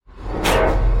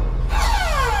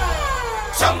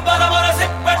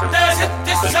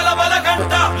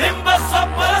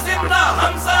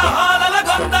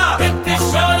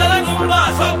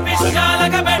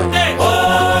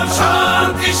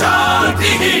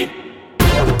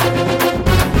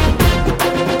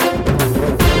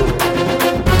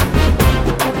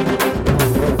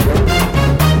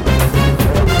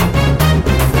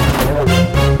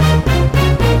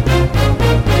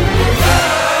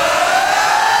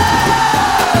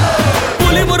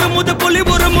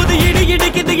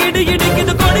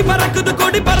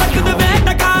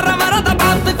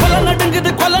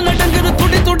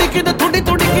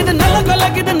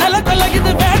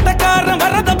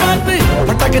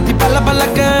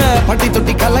பட்டி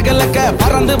தொட்டி கலகலக்க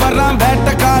பறந்து வர்றான்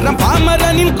வேட்டக்காரன்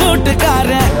பாமரனின்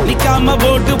கூட்டுக்காரன் நிக்காம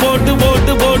போட்டு போட்டு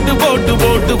போட்டு போட்டு போட்டு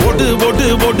போட்டு போட்டு போட்டு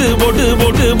போட்டு போட்டு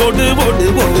போட்டு போட்டு போட்டு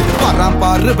போட்டு வரான்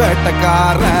பாரு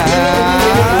வேட்டக்காரன்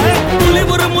புலி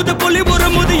ஒரு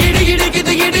முது இடி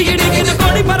இடிக்குது இடி இடிக்குது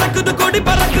கொடி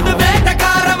பறக்குது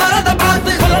வேட்டக்காரன் வரத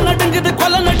பார்த்து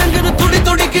கொலை நடுங்குது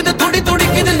துடி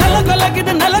துடிக்குது நல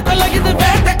கலகுது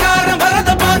வேட்டக்காரன்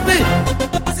வரத பார்த்து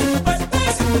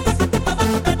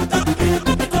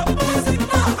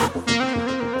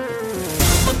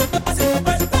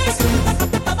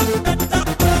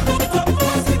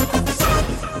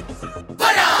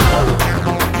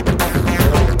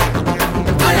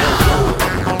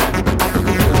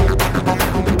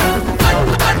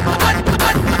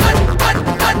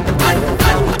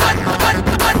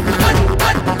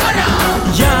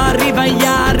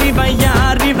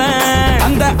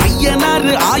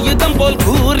ஆயுதம் போல்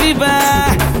கூறிவ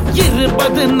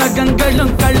இருப்பது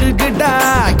நகங்களும் கழுகுடா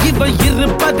இவ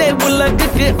இருப்பதே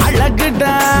உலகுக்கு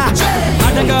அழகுடா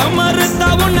அடங்க மறுத்தா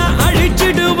உன்னை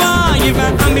அழிச்சிடுவா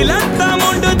இவன் அமிலத்த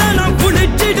உண்டுதான்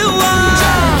குடிச்சிடுவா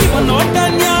இவனோட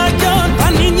நியாயம்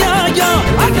தனி நியாயம்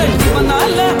அட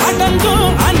இவனால அடங்கும்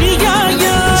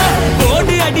அநியாயம்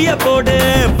போடு அடிய போடு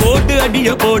போட்டு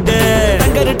அடிய போடு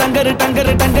டங்கரு டங்கரு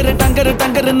டங்கரு டங்கரு டங்கரு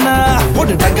டங்கருன்னா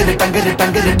போடு டங்கரு டங்கரு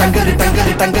டங்கரு டங்கரு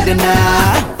டங்கரு டங்கருன்னா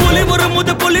புலி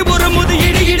ஒரு முது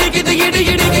இடி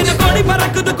இடிக்குது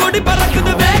கொடி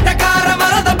பறக்குது வேட்டக்காரன்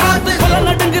வரத பார்த்து கொலை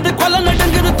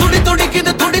நடுங்குது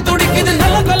துடி துடிக்குது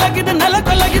நல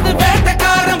கலகுது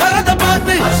வேட்டக்காரன் வரத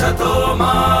பார்த்து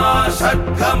அசதோமா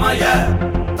ஷட்கமய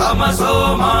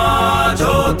தமசோமா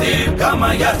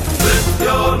ஜோதிர்கமய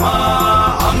மிருத்யோர்மா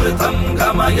அமிர்தம்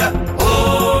கமய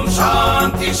ஓம்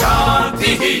சாந்தி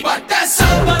சாந்தி பட்ட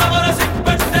சம்பரவர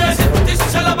சிப்பட்ட சித்தி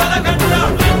சலபல கண்ட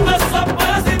லிம்ப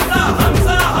சப்பர சித்த ஹம்ச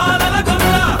ஹாலல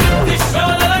கண்ட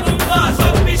திஷோலல கும்ப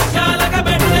சொப்பிஷாலக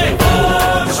பெட்டே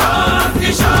ஓம்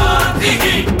சாந்தி சாந்தி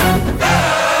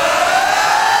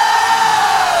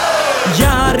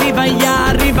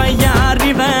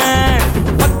யாரிவன்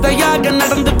பத்தையாக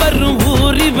நடந்து வரும்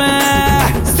ஊரிவன்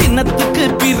சின்னத்துக்கு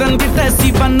பிறந்திட்ட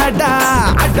சிவனடா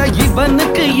அட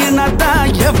இவனுக்கு இனதா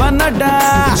எவனடா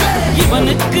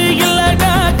இவனுக்கு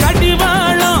இல்லடா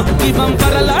கடிவாளம் இவன்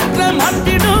வரலாற்ற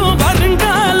மாட்டிடும்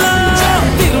வருங்காலம்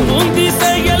திரும்பும்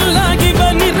திசையெல்லாம்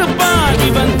இவன் இருப்பான்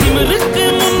இவன் திமிருக்கு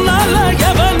முன்னால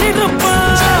எவன்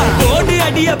இருப்பான் போடு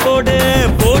அடிய போடு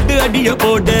போட்டு அடிய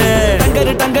போடு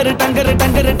டங்கரு டங்கரு டங்கரு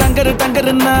டங்கரு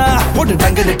டங்கருன்னா போடு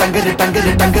டங்கரு டங்கரு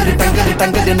டங்கரு டங்கரு டங்கரு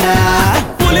டங்கருன்னா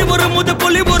புலி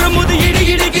ஒரு முது இடி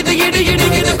இடிக்குது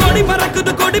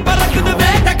கொடி பறக்குது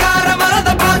வேட்டக்காரன் வரத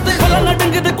பார்த்து கொலை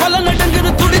நடுங்குது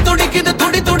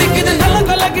துடி துடிக்குது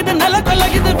நல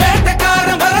கலகுது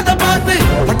வேட்டக்காரன் வரத பார்த்து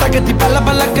பட்டகத்தி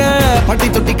பல்லக்க பட்டி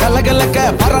தொட்டி கலகலக்க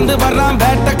பறந்து வர்றான்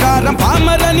வேட்டக்காரன்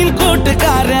பாமரனின்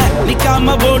கூட்டுக்காரன்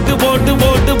நிக்காம போட்டு போட்டு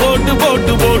போட்டு போட்டு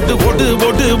போட்டு போட்டு போட்டு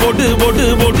போட்டு போட்டு போட்டு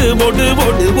போட்டு போட்டு போட்டு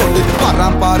போட்டு போட்டு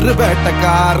வரான் பாரு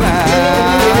வேட்டக்காரன்